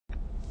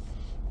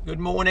Good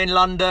morning,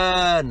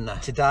 London.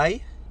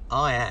 Today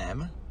I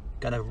am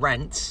going to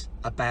rant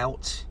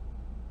about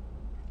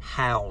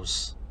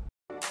hows.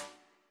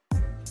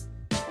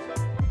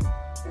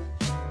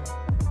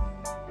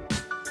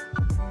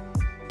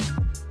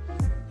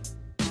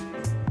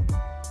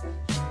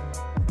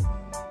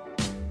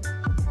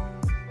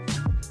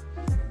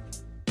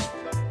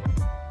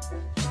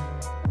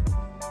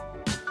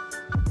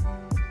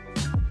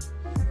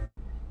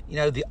 You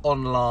know, the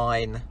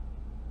online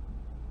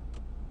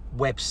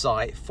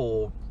website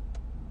for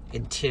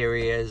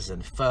interiors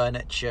and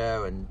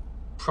furniture and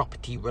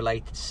property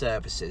related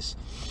services.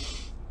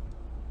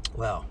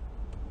 Well,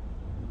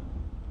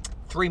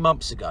 3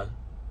 months ago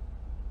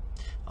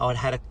I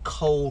had a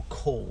cold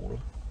call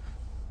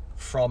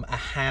from a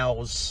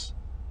house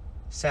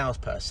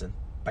salesperson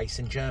based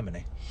in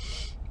Germany,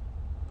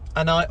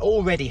 and I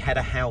already had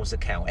a house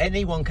account.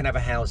 Anyone can have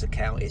a house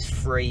account. It's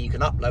free. You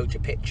can upload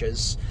your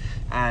pictures,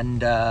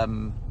 and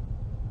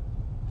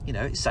you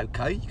know, it's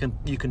okay.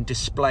 You can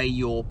display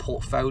your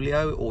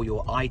portfolio or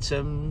your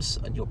items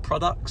and your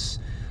products,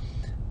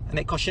 and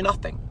it costs you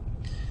nothing.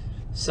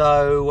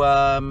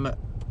 So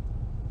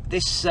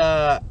this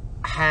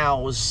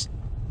house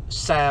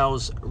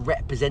sales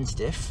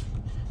representative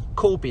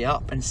called me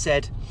up and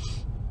said,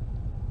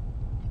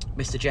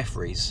 Mr.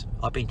 Jeffries,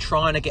 I've been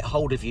trying to get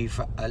hold of you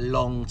for a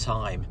long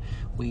time.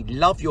 We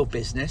love your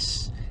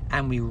business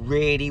and we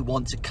really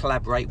want to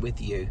collaborate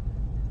with you.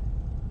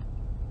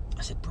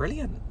 I said,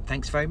 brilliant,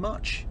 thanks very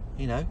much.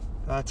 You know,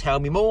 tell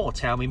me more,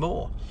 tell me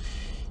more.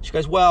 She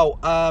goes, well,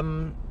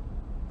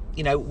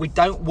 you know, we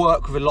don't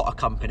work with a lot of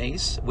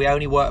companies. We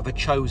only work with a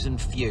chosen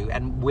few,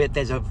 and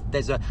there's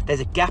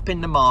a gap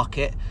in the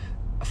market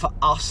for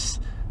us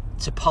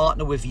to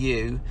partner with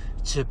you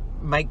to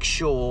make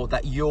sure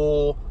that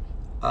your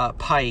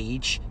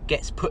page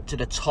gets put to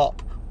the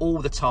top all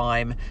the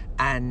time,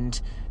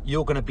 and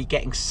you're going to be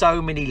getting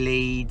so many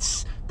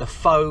leads. The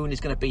phone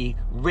is going to be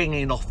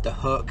ringing off the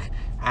hook,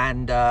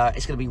 and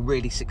it's going to be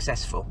really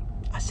successful.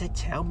 I said,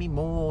 tell me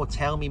more,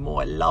 tell me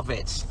more. I love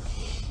it.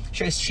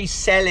 She's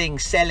selling.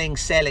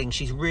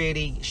 She's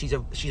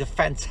a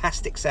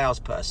fantastic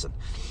salesperson,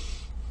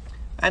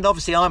 and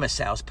obviously I'm a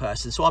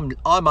salesperson, so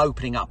I'm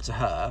opening up to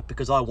her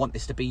because I want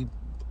this to be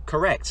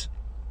correct.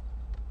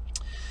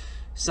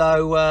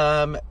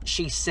 So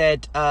she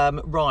said,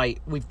 right,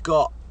 we've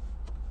got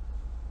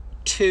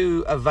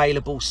 2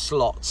 available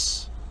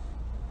slots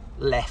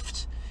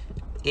left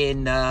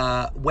in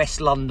West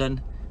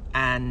London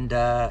and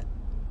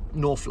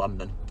North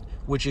London.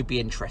 Would you be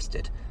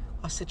interested?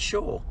 I said,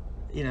 sure.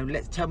 You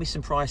know, tell me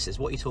some prices.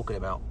 What are you talking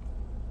about?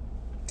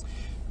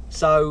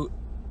 So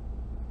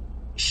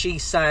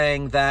she's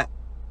saying that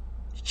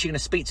she's going to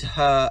speak to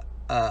her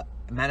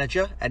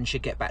manager and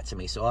she'd get back to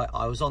me. So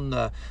I was on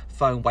the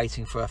phone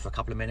waiting for her for a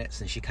couple of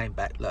minutes, and she came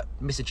back. Look,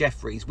 Mr.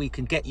 Jeffries, we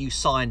can get you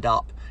signed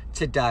up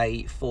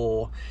today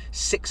for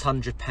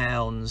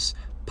 £600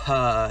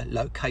 per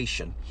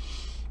location.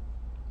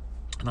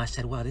 And I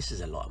said, well, this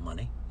is a lot of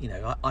money. You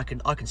know, I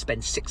can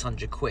spend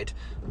 600 quid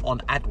on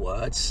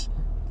AdWords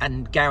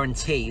and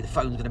guarantee the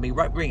phone's going to be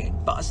ringing.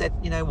 But I said,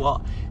 you know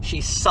what,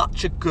 she's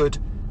such a good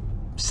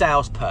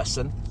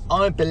salesperson,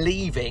 I'm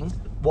believing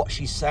what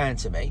she's saying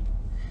to me.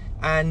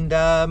 And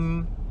I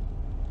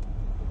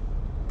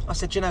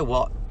said, you know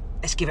what,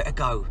 let's give it a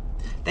go.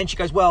 Then she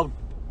goes, well,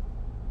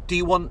 do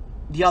you want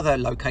the other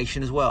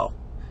location as well?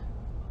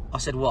 I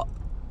said, what?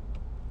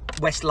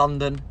 West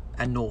London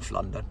and North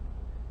London.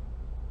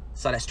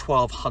 So that's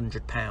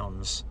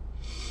 £1,200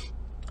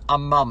 a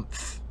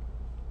month.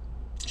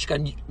 She goes,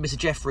 Mr.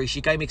 Jeffrey, she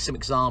gave me some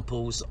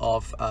examples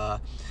of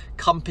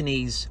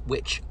companies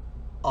which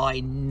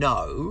I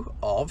know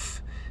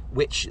of,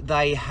 which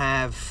they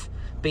have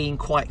been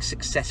quite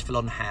successful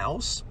on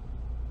house,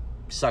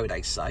 so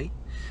they say,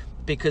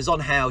 because on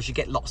house you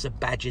get lots of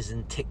badges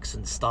and ticks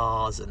and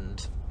stars,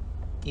 and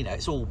you know,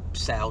 it's all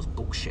sales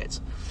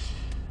bullshit.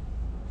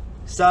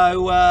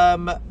 So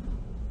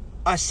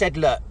I said,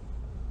 look,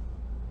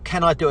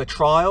 can I do a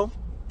trial?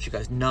 She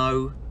goes,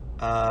 no,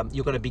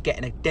 you're going to be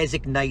getting a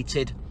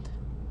designated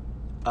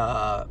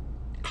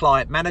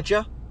client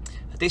manager.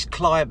 This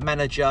client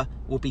manager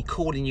will be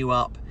calling you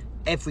up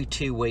every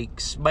 2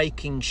 weeks,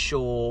 making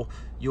sure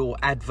your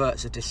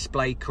adverts are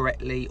displayed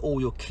correctly,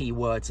 all your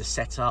keywords are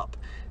set up,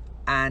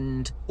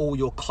 and all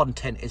your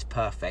content is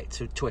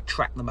perfect to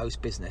attract the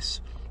most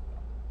business.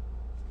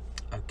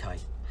 Okay.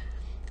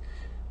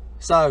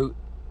 So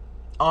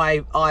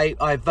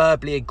I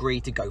verbally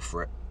agreed to go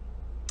for it.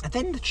 And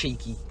then the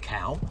cheeky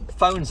cow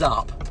phones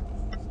up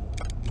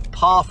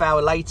half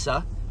hour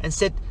later and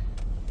said,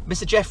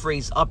 Mr.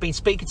 Jeffries, I've been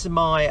speaking to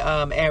my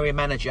area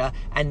manager,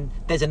 and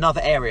there's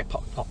another area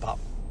pop up.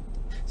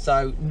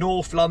 So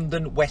North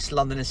London, West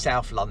London and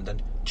South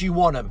London. Do you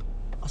want them?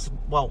 I said,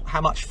 well,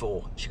 how much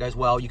for? She goes,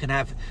 well, you can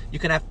have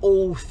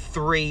all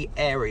 3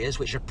 areas,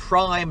 which are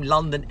prime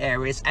London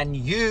areas, and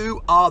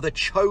you are the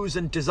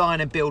chosen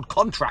design and build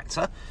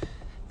contractor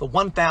for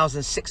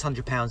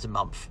 £1,600 a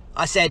month.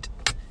 I said,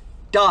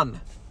 done.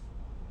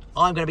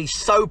 I'm going to be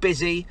so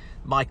busy,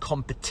 my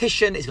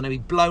competition is going to be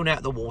blown out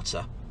of the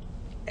water.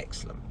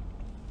 Excellent.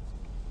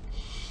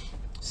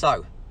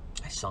 So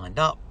I signed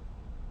up.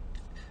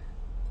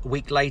 A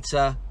week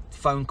later,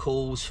 phone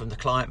calls from the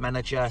client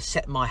manager,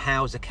 set my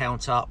Houzz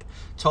account up,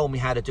 told me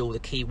how to do all the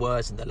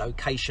keywords and the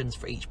locations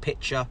for each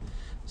picture.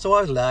 So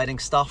I was learning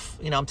stuff,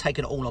 you know, I'm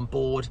taking it all on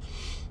board.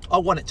 I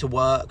want it to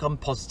work, I'm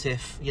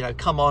positive, you know,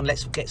 come on,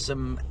 let's get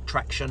some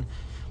traction.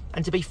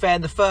 And to be fair,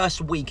 in the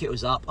first week it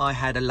was up, I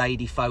had a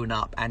lady phone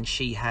up and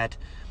she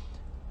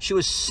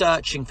was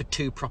searching for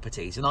 2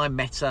 properties, and I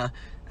met her,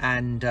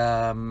 and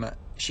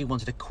she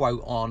wanted a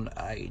quote on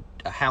a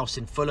house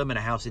in Fulham and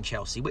a house in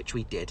Chelsea, which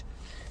we did.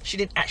 She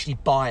didn't actually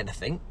buy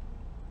anything,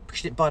 because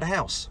she didn't buy the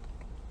house.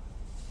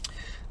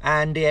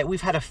 And yeah,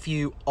 we've had a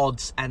few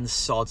odds and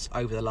sods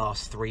over the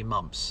last 3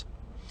 months.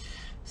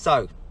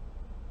 So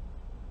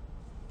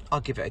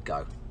I'll give it a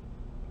go.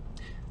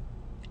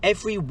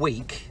 Every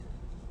week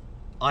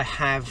I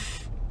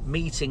have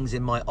meetings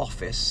in my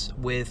office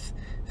with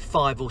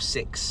 5 or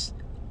 6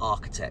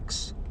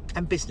 architects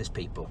and business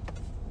people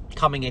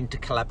coming in to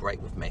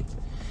collaborate with me.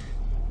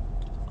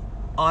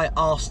 I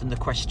asked them the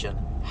question,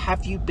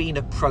 have you been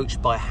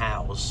approached by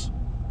Houzz?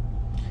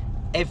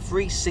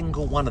 Every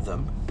single one of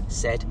them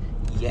said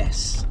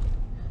yes.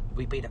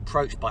 We've been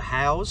approached by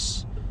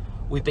Houzz.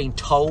 We've been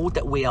told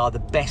that we are the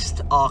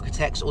best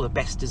architects or the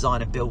best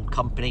designer build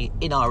company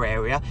in our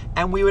area,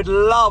 and we would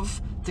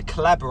love to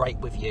collaborate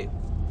with you.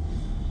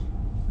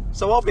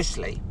 So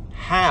obviously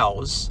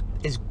Houzz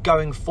is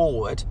going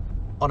forward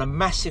on a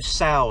massive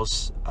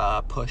sales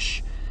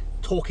push,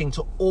 talking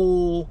to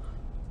all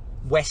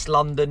West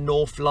London,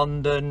 North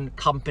London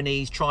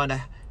companies, trying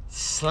to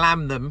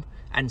slam them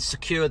and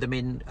secure them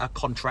in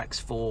contracts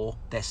for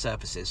their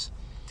services.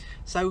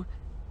 So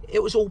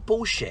it was all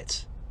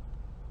bullshit,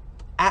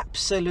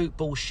 absolute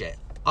bullshit,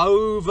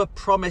 over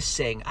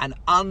promising and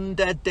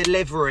under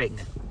delivering.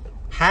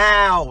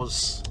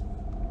 Houzz,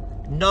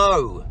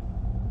 no.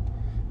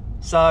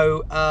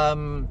 So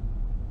I'm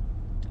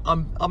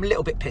a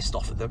little bit pissed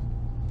off at them.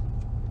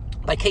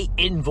 They keep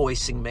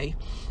invoicing me.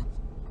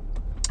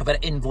 I've had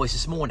an invoice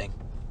this morning.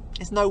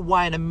 There's no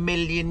way in a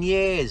million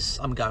years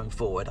I'm going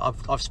forward.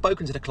 I've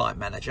spoken to the client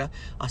manager.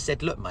 I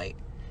said, look, mate,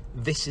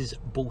 this is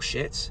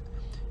bullshit.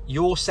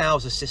 Your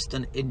sales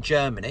assistant in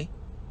Germany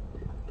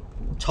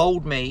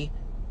told me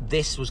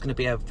this was going to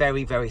be a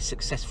very, very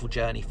successful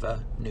journey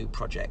for new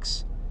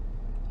projects.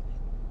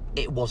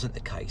 It wasn't the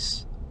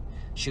case.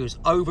 She was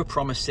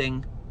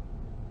over-promising,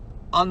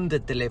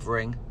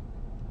 under-delivering,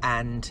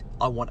 and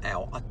I want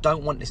out. I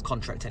don't want this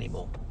contract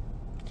anymore.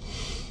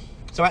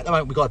 So at the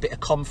moment we've got a bit of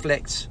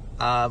conflict,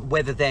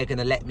 whether they're going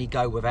to let me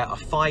go without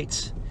a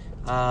fight,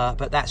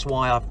 but that's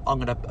why I'm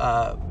going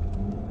to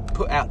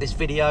put out this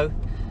video.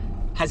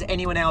 Has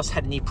anyone else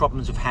had any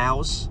problems with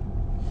Houzz?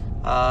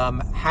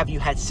 Have you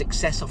had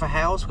success off a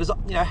Houzz? Because,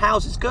 you know,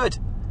 Houzz is good.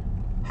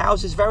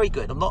 Houzz is very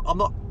good.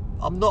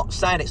 I'm not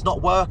saying it's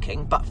not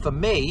working, but for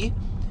me,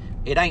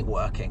 it ain't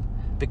working,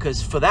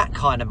 because for that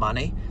kind of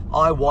money,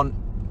 I want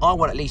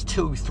at least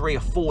 2, 3 or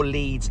 4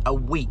 leads a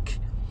week.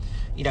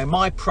 You know,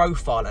 my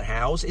profile at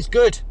Houzz is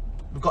good.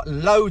 We've got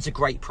loads of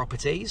great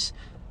properties,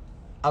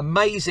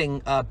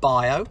 amazing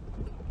bio.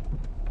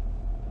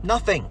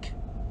 Nothing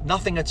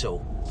at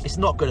all. It's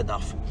not good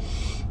enough.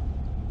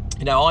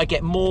 You know, I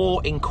get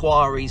more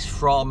inquiries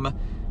from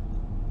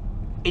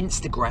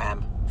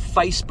Instagram,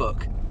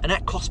 Facebook, and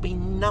that costs me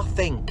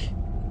nothing.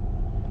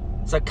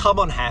 So come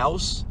on,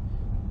 Houzz,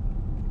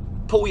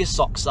 pull your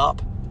socks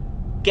up,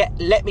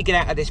 let me get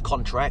out of this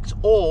contract,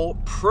 or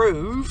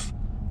prove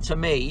to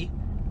me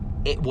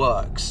it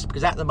works,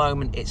 because at the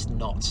moment it's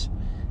not.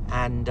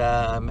 And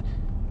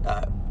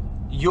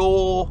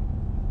your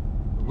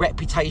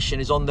reputation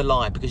is on the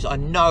line, because I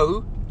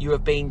know you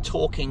have been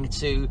talking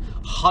to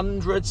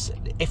hundreds,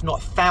 if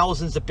not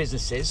thousands of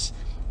businesses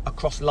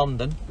across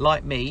London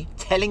like me,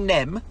 telling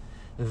them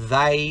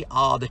they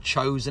are the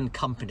chosen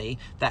company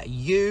that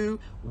you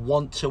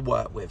want to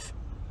work with.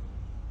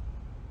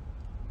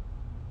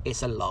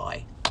 It's a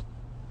lie.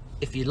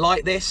 If you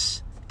like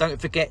this, don't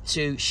forget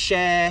to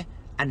share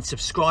and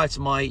subscribe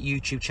to my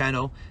YouTube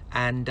channel,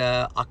 and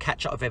I'll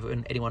catch up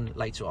with anyone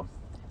later on.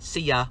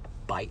 See ya.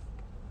 Bye.